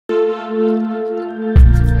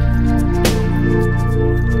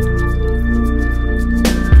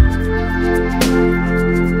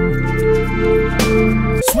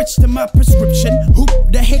my prescription. Who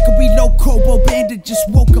the heck are we loco? Bobandii just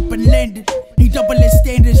woke up and landed. He double his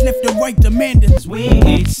standards, left and right demanding. We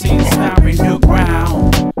ain't seen snoring the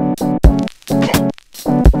ground.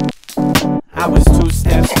 I was 2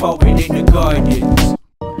 steps forward in the gardens.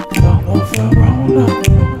 Don't move around now.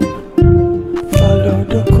 Follow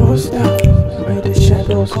the coast now, where the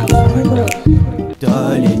shadows come find us.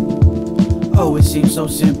 Darling, oh, it seems so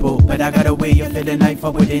simple, but I got a way of feeling like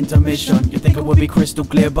fuck with intermission. You think it would be crystal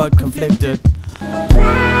clear but conflicted.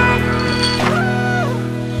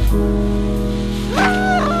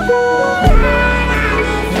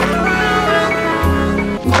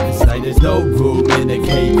 It's like there's no room in the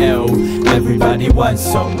KL. Everybody wants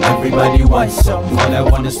some, everybody wants some. All I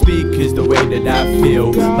wanna speak is the way that I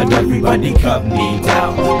feel, but everybody cut me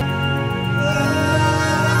down.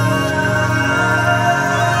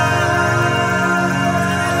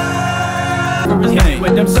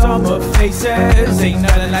 With them summer faces, ain't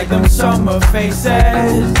nothing like them summer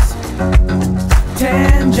faces.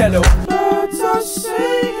 Tangelo. Birds are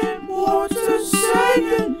singing, water's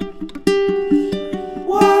singing.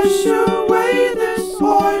 Wash away this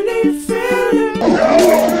oily feeling.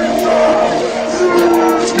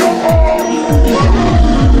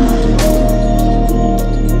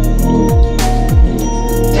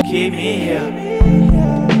 Keep me here,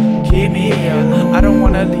 keep me here. I don't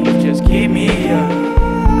wanna leave, just keep me here.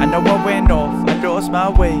 I know I went off, I lost my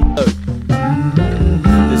way.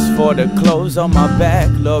 This for the clothes on my back,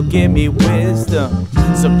 Lord give me wisdom.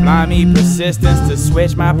 Supply me persistence to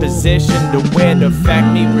switch my position. To wear the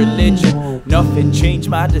fact me religion, nothing changed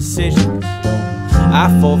my decisions. I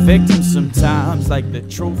fall victim sometimes, like the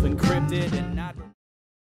truth encrypted in